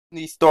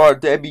Disney star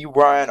Debbie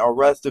Ryan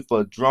arrested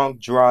for drunk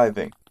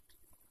driving.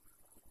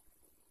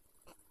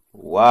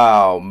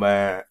 Wow,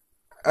 man.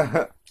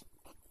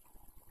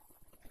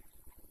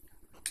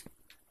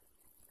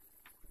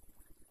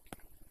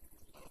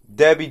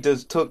 Debbie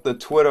just took to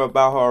Twitter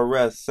about her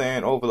arrest,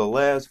 saying, "Over the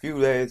last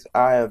few days,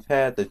 I have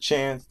had the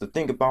chance to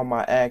think about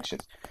my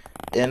actions,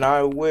 and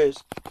I wish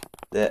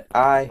that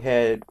I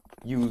had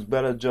used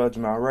better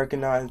judgment. I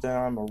recognize that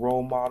I'm a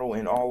role model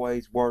and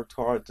always worked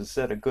hard to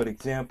set a good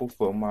example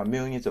for my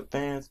millions of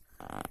fans.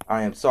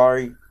 I am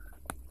sorry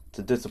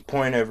to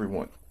disappoint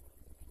everyone."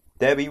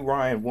 Debby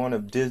Ryan, one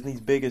of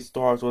Disney's biggest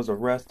stars, was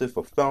arrested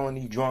for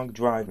felony drunk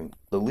driving.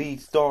 The lead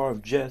star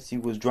of Jessie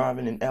was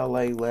driving in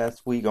LA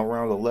last week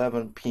around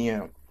 11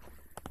 p.m.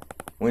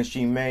 when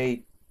she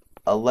made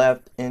a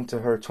left into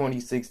her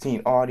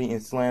 2016 Audi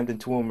and slammed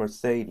into a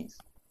Mercedes.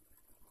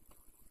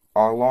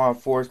 Our law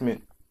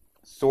enforcement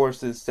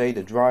sources say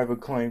the driver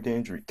claimed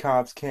injury.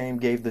 Cops came,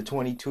 gave the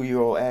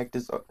 22-year-old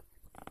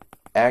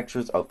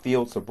actress a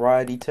field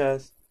sobriety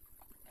test,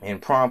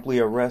 and promptly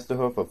arrested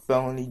her for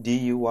felony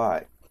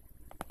DUI.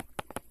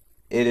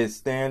 It is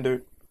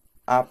standard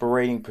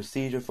operating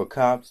procedure for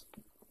cops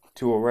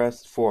to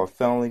arrest for a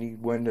felony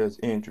when there's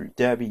injury.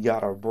 Debbie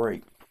got her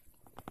break.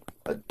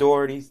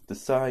 Authorities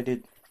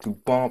decided to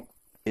bump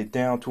it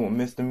down to a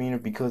misdemeanor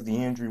because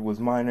the injury was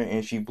minor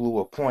and she blew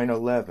a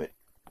 .11.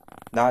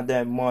 Not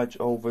that much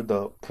over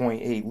the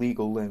 .8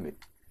 legal limit.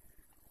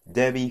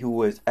 Debbie,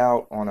 who is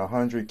out on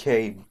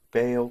 $100K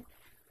bail,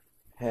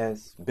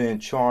 has been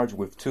charged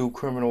with 2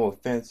 criminal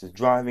offenses: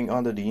 driving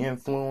under the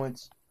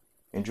influence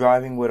and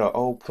driving with a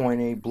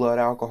 0.8 blood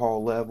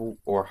alcohol level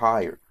or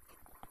higher.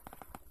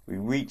 We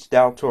reached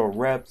out to our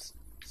reps.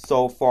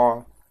 So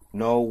far,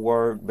 no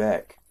word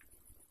back.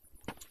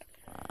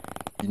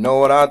 You know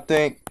what I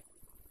think?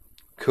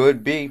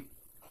 Could be.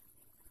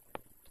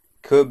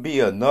 Could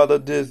be another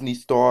Disney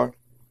star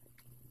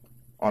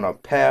on a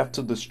path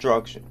to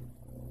destruction.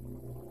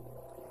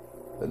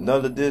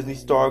 Another Disney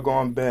star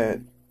gone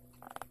bad.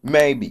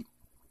 Maybe.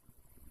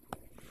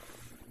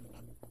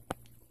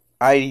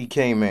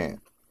 IDK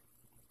man.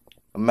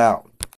 I'm out.